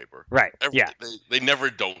good on paper. Right. They never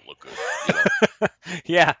don't look good.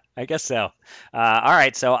 Yeah, I guess so. All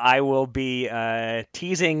right, so I will be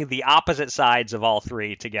teasing the opposite sides of all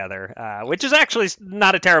three together, which is actually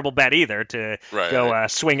not a terrible bet either, to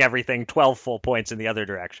swing everything 12 full points in the other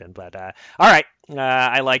direction. But all right,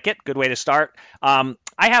 I like it. Good way to start. I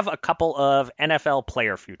have a couple of NFL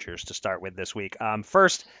player futures to start with this week.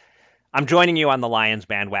 First, I'm joining you on the Lions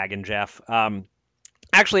bandwagon, Jeff.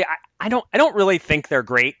 Actually, I don't really think they're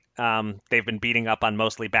great. They've been beating up on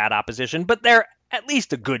mostly bad opposition, but they're at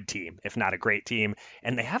least a good team, if not a great team,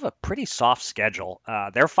 and they have a pretty soft schedule.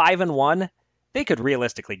 They're 5-1. They could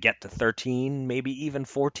realistically get to 13, maybe even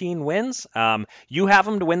 14 wins. You have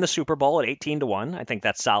them to win the Super Bowl at 18-1. I think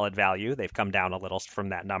that's solid value. They've come down a little from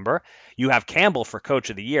that number. You have Campbell for Coach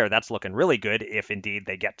of the Year. That's looking really good if indeed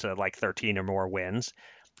they get to like 13 or more wins.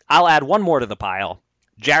 I'll add one more to the pile.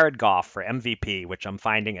 Jared Goff for MVP, which I'm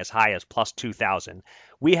finding as high as plus 2,000.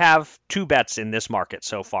 We have two bets in this market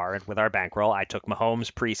so far with our bankroll. I took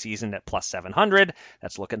Mahomes preseason at plus 700.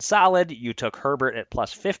 That's looking solid. You took Herbert at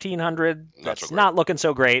plus 1,500. That's not looking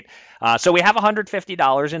so great. So we have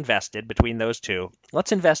 $150 invested between those two.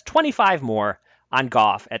 Let's invest 25 more on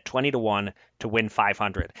Goff at 20-1 to win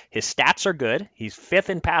 500. His stats are good. He's 5th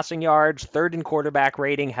in passing yards, 3rd in quarterback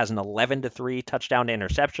rating, has an 11-3 touchdown to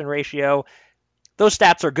interception ratio. Those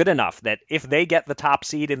stats are good enough that if they get the top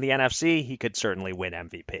seed in the NFC, he could certainly win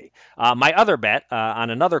MVP. My other bet on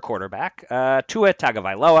another quarterback, Tua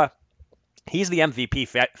Tagovailoa. He's the MVP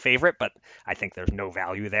favorite, but I think there's no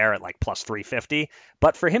value there at like plus 350.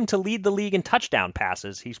 But for him to lead the league in touchdown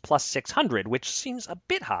passes, he's plus 600, which seems a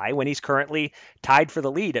bit high when he's currently tied for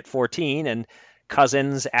the lead at 14, and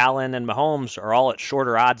Cousins, Allen, and Mahomes are all at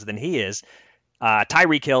shorter odds than he is.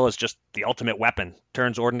 Tyreek Hill is just the ultimate weapon,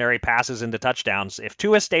 turns ordinary passes into touchdowns. If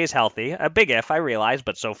Tua stays healthy, a big if, I realize,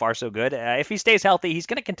 but so far so good. If he stays healthy, he's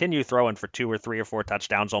going to continue throwing for 2 or 3 or 4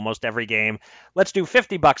 touchdowns almost every game. Let's do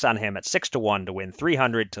 $50 on him at 6-1 to win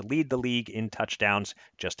 300 to lead the league in touchdowns,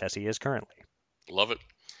 just as he is currently. Love it.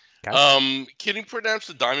 Okay. Can you pronounce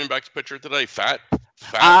the Diamondbacks pitcher today? Fat?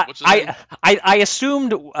 What's his name? I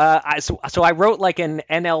assumed, so I wrote like an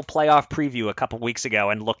NL playoff preview a couple weeks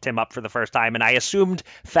ago and looked him up for the first time, and I assumed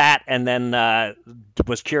Fat, and then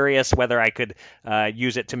was curious whether I could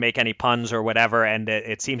use it to make any puns or whatever, and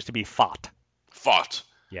it seems to be Fott. Fott.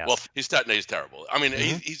 Yes. Well, he's terrible. I mean,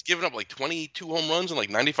 he's given up like 22 home runs in like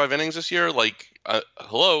 95 innings this year. Like,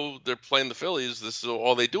 hello, they're playing the Phillies. This is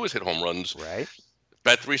all they do is hit home runs. Right.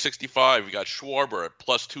 Bet 365. You got Schwarber at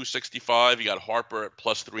plus 265. You got Harper at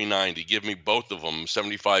plus 390. Give me both of them,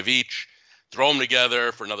 75 each. Throw them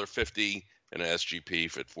together for another 50 and an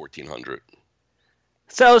SGP at 1400.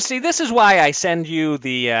 So, see, this is why I send you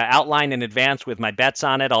the outline in advance with my bets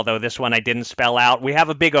on it, although this one I didn't spell out. We have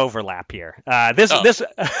a big overlap here. But that's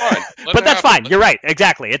fine. You're right.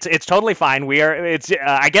 Exactly. It's totally fine.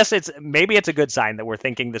 I guess maybe it's a good sign that we're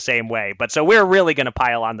thinking the same way. But so we're really going to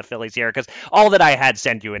pile on the Phillies here because all that I had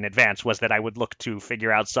sent you in advance was that I would look to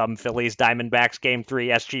figure out some Phillies Diamondbacks Game 3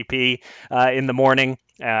 SGP in the morning.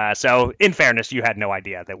 So, in fairness, you had no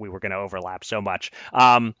idea that we were going to overlap so much.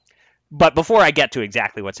 But before I get to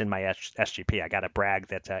exactly what's in my SGP, I got to brag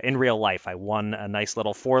that in real life, I won a nice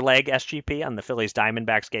little 4-leg SGP on the Phillies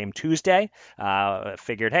Diamondbacks game Tuesday.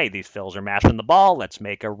 Figured, hey, these Phils are mashing the ball. Let's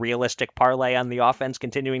make a realistic parlay on the offense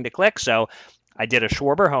continuing to click. So I did a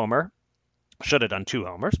Schwarber homer. Should have done 2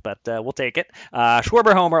 homers, but we'll take it.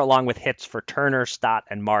 Schwarber homer along with hits for Turner, Stott,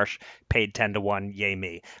 and Marsh paid 10-1. Yay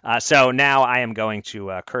me. So now I am going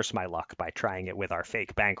to curse my luck by trying it with our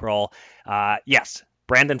fake bankroll. Yes.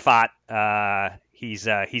 Brandon Pfaadt,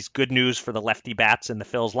 he's good news for the lefty bats in the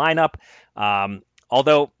Phils lineup.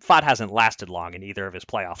 Although Pfaadt hasn't lasted long in either of his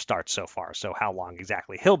playoff starts so far, so how long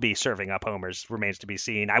exactly he'll be serving up homers remains to be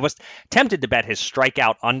seen. I was tempted to bet his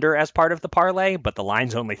strikeout under as part of the parlay, but the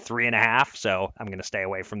line's only 3.5, so I'm going to stay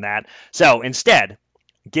away from that. So instead,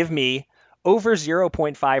 give me over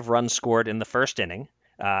 0.5 runs scored in the first inning.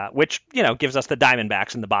 Which, gives us the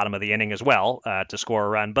Diamondbacks in the bottom of the inning as well to score a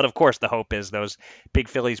run. But, of course, the hope is those big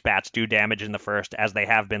Phillies bats do damage in the first, as they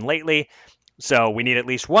have been lately. So we need at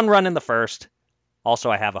least 1 run in the first.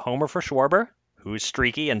 Also, I have a homer for Schwarber, who's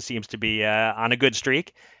streaky and seems to be on a good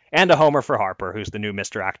streak, and a homer for Harper, who's the new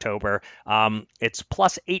Mr. October. It's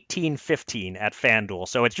plus 18.15 at FanDuel.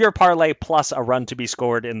 So it's your parlay plus a run to be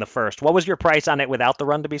scored in the first. What was your price on it without the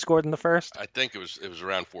run to be scored in the first? I think it was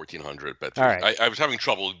around 1,400. But all right. I was having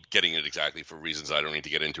trouble getting it exactly for reasons I don't need to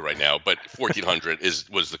get into right now. But 1,400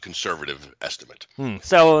 was the conservative estimate.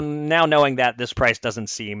 So now knowing that this price doesn't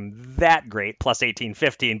seem that great, plus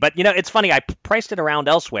 18.15. But, it's funny. I priced it around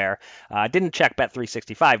elsewhere. Didn't check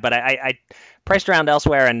Bet365, but I priced around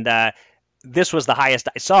elsewhere, and this was the highest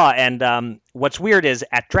I saw. And what's weird is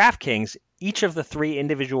at DraftKings, each of the 3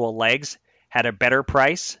 individual legs had a better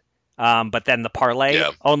price, but then the parlay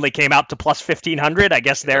only came out to plus 1,500. I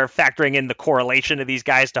guess they're factoring in the correlation of these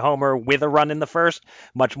guys to homer with a run in the first,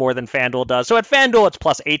 much more than FanDuel does. So at FanDuel, it's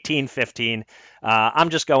plus 18.15. I'm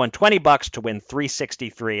just going $20 to win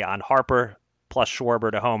 363 on Harper plus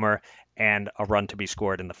Schwarber to homer and a run to be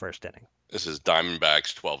scored in the first inning. This is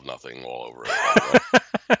Diamondbacks 12-0 all over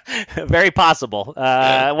it. Very possible.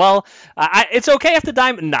 Well, it's okay if the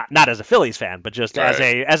not as a Phillies fan, but just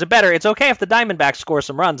as a bettor, it's okay if the Diamondbacks score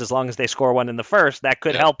some runs as long as they score one in the first. That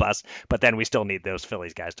could help us, but then we still need those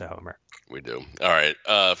Phillies guys to homer. We do. All right.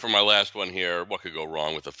 For my last one here, what could go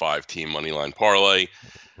wrong with a 5-team moneyline parlay?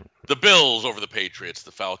 The Bills over the Patriots,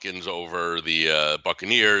 the Falcons over the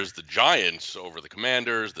Buccaneers, the Giants over the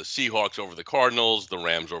Commanders, the Seahawks over the Cardinals, the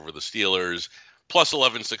Rams over the Steelers, plus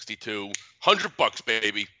 1162, $100,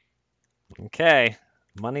 baby. Okay,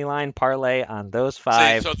 moneyline parlay on those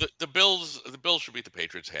 5. So the Bills should beat the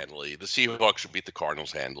Patriots handily. The Seahawks should beat the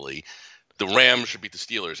Cardinals handily. The Rams should beat the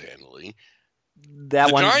Steelers handily.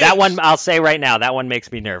 That one, I'll say right now, that one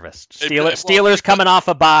makes me nervous. Steelers coming off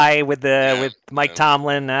a bye with Mike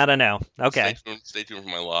Tomlin. I don't know. Okay. Stay tuned for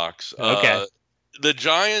my locks. Okay. The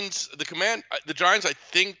Giants, I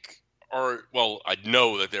think I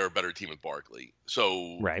know that they're a better team with Barkley.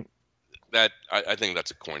 So right. That I think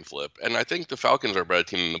that's a coin flip, and I think the Falcons are a better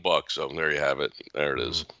team than the Bucs. So there you have it. There it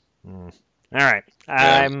is. All right.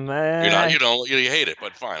 You hate it,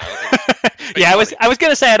 but fine. I was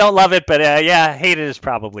gonna say I don't love it, but hate it is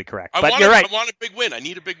probably correct. But you're right. I want a big win. I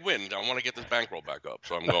need a big win. I want to get this bankroll back up,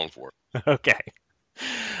 so I'm going for it. Okay.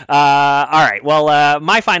 All right. Well,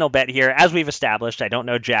 my final bet here, as we've established, I don't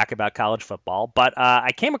know jack about college football, but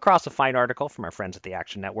I came across a fine article from our friends at the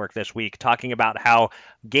Action Network this week talking about how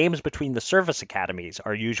games between the service academies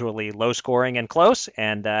are usually low scoring and close,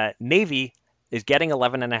 and Navy is getting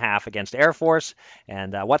 11.5 against Air Force.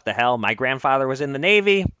 And what the hell? My grandfather was in the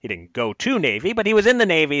Navy. He didn't go to Navy, but he was in the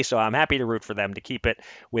Navy, so I'm happy to root for them to keep it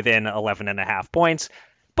within 11.5 points.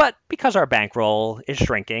 But because our bankroll is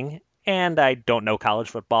shrinking, and I don't know college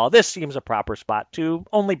football, this seems a proper spot to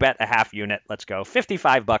only bet a half unit. Let's go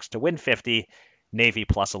 $55 to win 50, Navy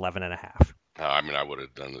plus 11.5. I mean, I would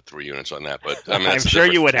have done the 3 units on that, but I mean, I'm sure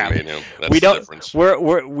you would have. That's We the don't. difference.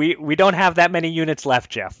 We don't have that many units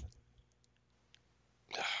left, Jeff.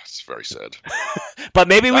 It's very sad. But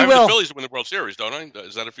maybe we will. The Phillies win the World Series, don't I?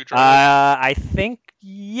 Is that a future? I think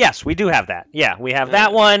yes, we do have that. Yeah, we have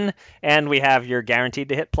that one, and we have your guaranteed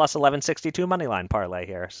to hit plus 1162 money line parlay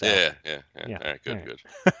here. So. Yeah. All right, good.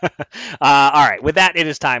 All right, with that, it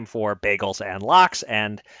is time for bagels and locks,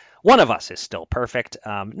 and one of us is still perfect.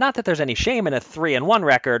 Not that there's any shame in a 3-1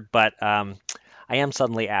 record, but I am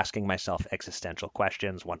suddenly asking myself existential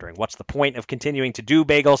questions, wondering what's the point of continuing to do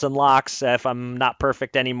bagels and locks if I'm not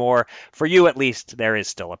perfect anymore. For you, at least, there is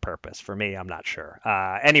still a purpose. For me, I'm not sure.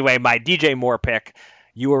 Anyway, my DJ Moore pick,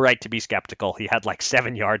 you were right to be skeptical. He had like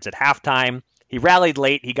 7 yards at halftime. He rallied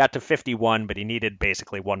late. He got to 51, but he needed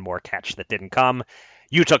basically one more catch that didn't come.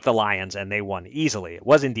 You took the Lions, and they won easily. It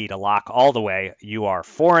was indeed a lock all the way. You are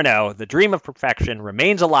 4-0. The dream of perfection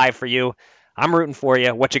remains alive for you. I'm rooting for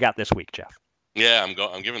you. What you got this week, Jeff? Yeah,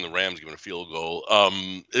 I'm giving the Rams a field goal.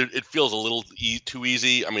 It feels a little too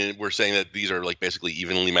easy. I mean, we're saying that these are like basically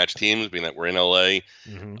evenly matched teams, being that we're in LA.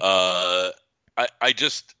 Mm-hmm.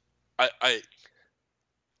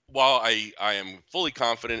 While I am fully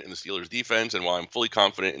confident in the Steelers' defense, and while I'm fully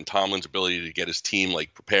confident in Tomlin's ability to get his team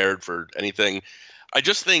like prepared for anything, I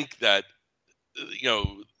just think that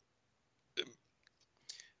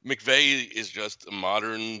McVay is just a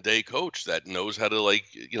modern day coach that knows how to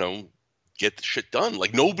get the shit done.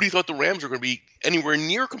 Like, nobody thought the Rams were going to be anywhere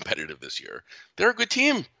near competitive this year. They're a good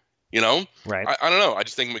team, Right. I don't know. I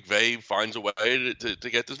just think McVay finds a way to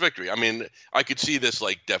get this victory. I mean, I could see this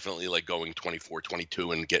definitely going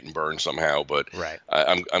 24-22 and getting burned somehow, but right.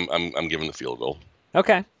 I'm giving the field goal.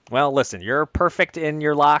 Okay. Well, listen, you're perfect in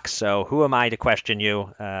your locks, so who am I to question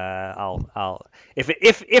you?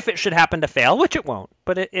 If it should happen to fail, which it won't,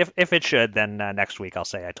 but if it should, then next week I'll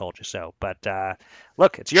say I told you so. But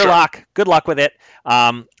look, it's your lock. Good luck with it.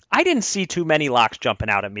 I didn't see too many locks jumping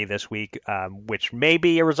out at me this week, which may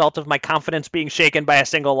be a result of my confidence being shaken by a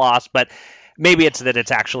single loss, but maybe it's that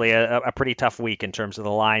it's actually a pretty tough week in terms of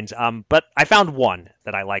the lines. But I found one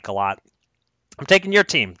that I like a lot. I'm taking your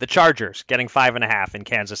team, the Chargers, getting 5.5 in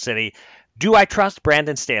Kansas City. Do I trust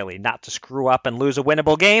Brandon Staley not to screw up and lose a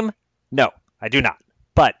winnable game? No, I do not.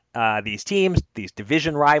 But these teams, these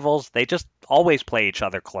division rivals, they just always play each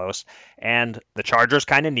other close, and the Chargers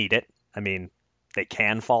kind of need it. I mean, they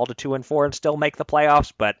can fall to 2-4 and still make the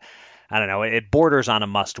playoffs, but I don't know. It borders on a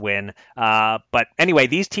must-win. But anyway,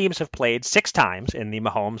 these teams have played 6 times in the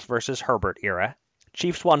Mahomes versus Herbert era.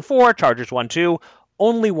 Chiefs won 4, Chargers won 2.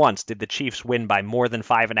 Only once did the Chiefs win by more than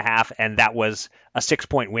 5.5, and that was a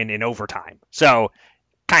 6-point win in overtime. So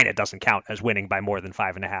kind of doesn't count as winning by more than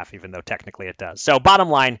 5.5, even though technically it does. So bottom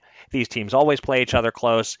line, these teams always play each other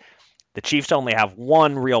close. The Chiefs only have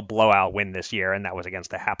one real blowout win this year, and that was against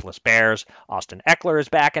the hapless Bears. Austin Eckler is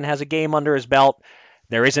back and has a game under his belt.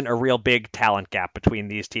 There isn't a real big talent gap between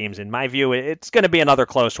these teams. In my view, it's going to be another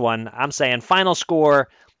close one. I'm saying final score,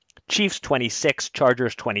 Chiefs 26,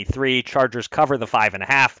 Chargers 23. Chargers cover the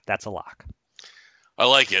 5.5. That's a lock. I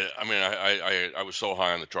like it. I mean, I was so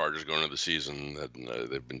high on the Chargers going into the season that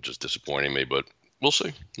they've been just disappointing me, but we'll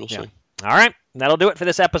see. We'll see. All right. That'll do it for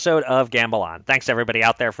this episode of Gamble On. Thanks, everybody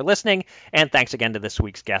out there for listening, and thanks again to this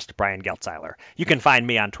week's guest, Brian Geltzeiler. You can find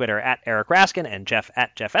me on Twitter at Eric Raskin and Jeff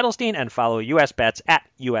at Jeff Edelstein, and follow US Bets at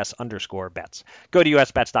US_bets. Go to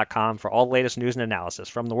usbets.com for all the latest news and analysis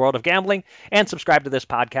from the world of gambling, and subscribe to this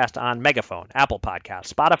podcast on Megaphone, Apple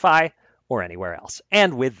Podcasts, Spotify, or anywhere else.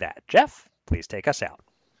 And with that, Jeff, please take us out.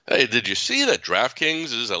 Hey, did you see that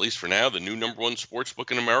DraftKings is, at least for now, the new #1 sports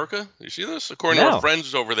book in America? Did you see this? According to our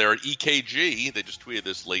friends over there at EKG, they just tweeted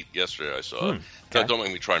this late yesterday, I saw. Okay. Don't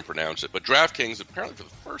make me try and pronounce it. But DraftKings, apparently for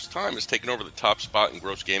the first time, has taken over the top spot in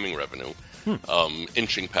gross gaming revenue,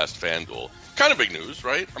 inching past FanDuel. Kind of big news,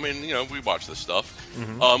 right? I mean, we watch this stuff.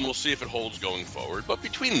 We'll see if it holds going forward. But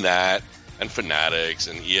between that and Fanatics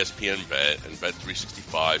and ESPN Bet and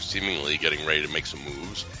Bet365 seemingly getting ready to make some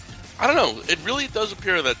moves, I don't know. It really does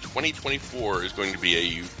appear that 2024 is going to be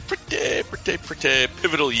a pretty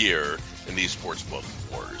pivotal year in these sportsbook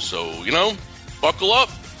wars. So, buckle up,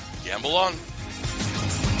 gamble on.